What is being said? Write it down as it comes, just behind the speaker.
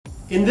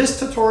In this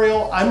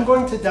tutorial, I'm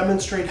going to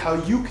demonstrate how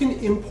you can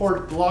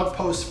import blog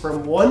posts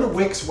from one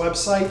Wix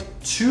website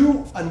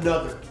to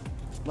another.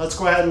 Let's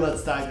go ahead and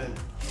let's dive in.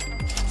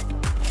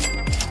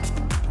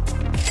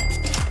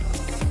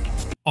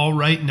 All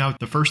right, now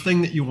the first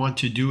thing that you want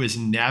to do is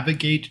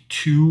navigate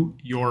to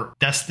your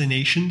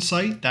destination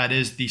site. That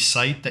is the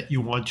site that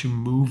you want to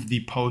move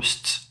the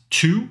posts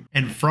to.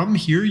 And from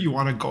here, you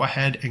want to go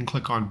ahead and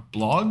click on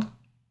blog.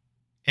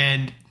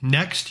 And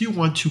next you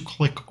want to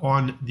click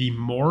on the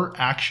More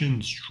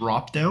Actions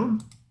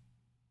dropdown.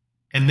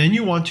 And then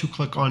you want to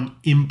click on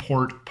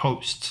Import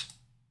Posts.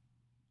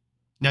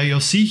 Now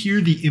you'll see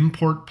here the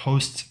Import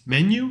Posts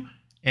menu,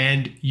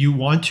 and you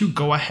want to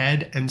go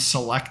ahead and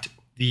select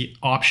the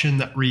option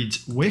that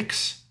reads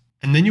Wix.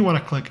 And then you want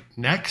to click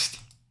Next.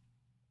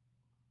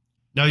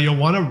 Now you'll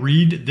want to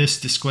read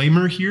this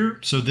disclaimer here.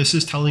 So this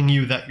is telling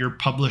you that your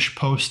published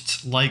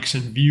posts, likes,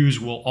 and views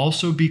will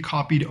also be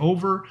copied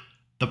over.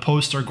 The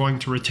posts are going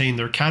to retain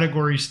their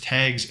categories,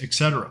 tags,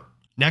 etc.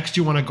 Next,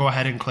 you want to go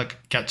ahead and click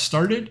Get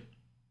Started.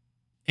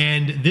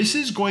 And this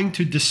is going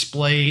to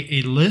display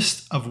a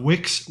list of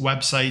Wix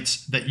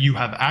websites that you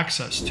have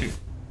access to.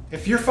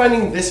 If you're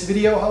finding this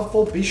video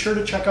helpful, be sure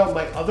to check out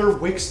my other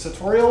Wix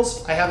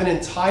tutorials. I have an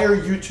entire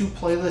YouTube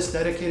playlist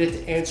dedicated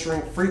to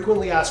answering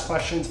frequently asked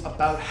questions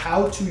about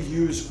how to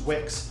use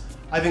Wix.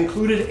 I've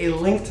included a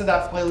link to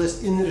that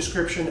playlist in the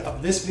description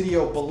of this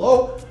video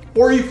below,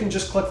 or you can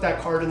just click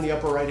that card in the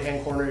upper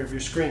right-hand corner of your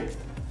screen.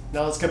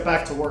 Now let's get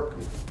back to work.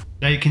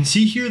 Now you can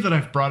see here that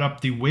I've brought up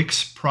the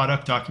Wix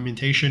product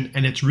documentation,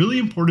 and it's really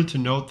important to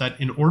note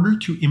that in order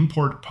to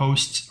import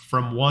posts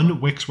from one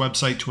Wix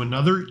website to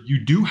another, you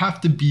do have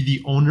to be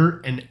the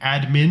owner and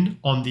admin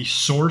on the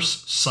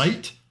source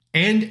site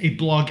and a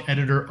blog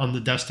editor on the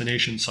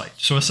destination site.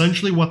 So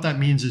essentially what that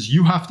means is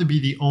you have to be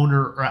the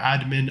owner or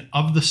admin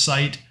of the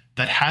site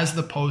that has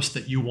the post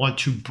that you want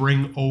to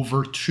bring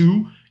over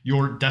to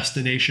your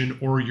destination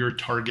or your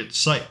target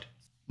site.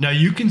 Now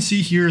you can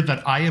see here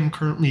that I am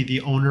currently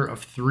the owner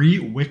of 3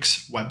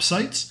 Wix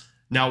websites.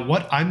 Now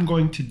what I'm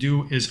going to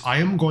do is I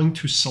am going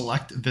to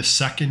select the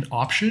second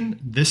option.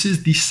 This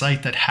is the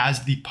site that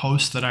has the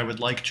post that I would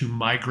like to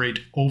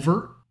migrate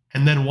over.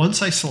 And then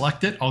once I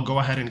select it, I'll go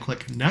ahead and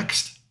click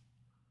Next.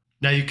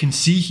 Now you can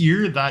see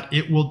here that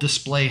it will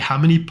display how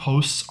many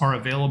posts are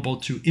available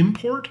to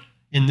import.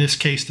 In this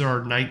case, there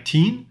are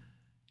 19.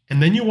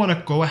 And then you want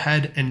to go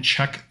ahead and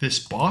check this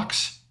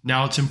box.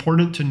 Now it's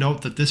important to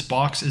note that this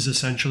box is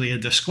essentially a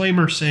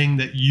disclaimer saying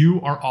that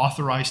you are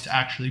authorized to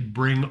actually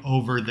bring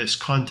over this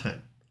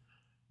content.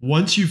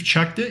 Once you've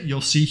checked it,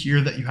 you'll see here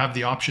that you have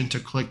the option to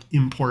click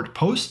Import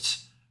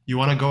Posts. You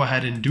want to go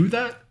ahead and do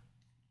that.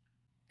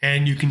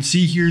 And you can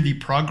see here the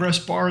progress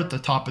bar at the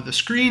top of the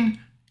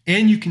screen.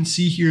 And you can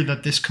see here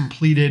that this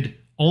completed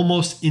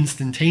almost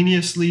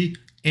instantaneously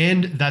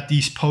and that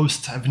these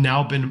posts have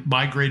now been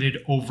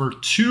migrated over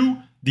to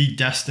the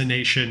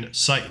destination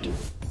site.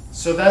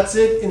 So that's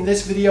it. In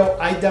this video,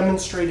 I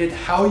demonstrated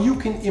how you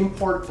can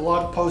import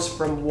blog posts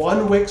from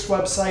one Wix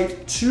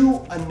website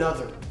to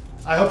another.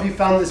 I hope you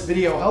found this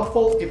video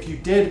helpful. If you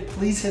did,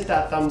 please hit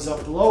that thumbs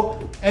up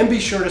below and be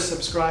sure to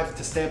subscribe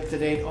to stay up to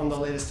date on the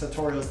latest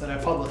tutorials that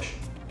I publish.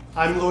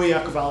 I'm Louis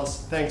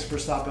Yacovelis. Thanks for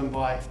stopping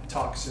by.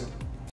 Talk soon.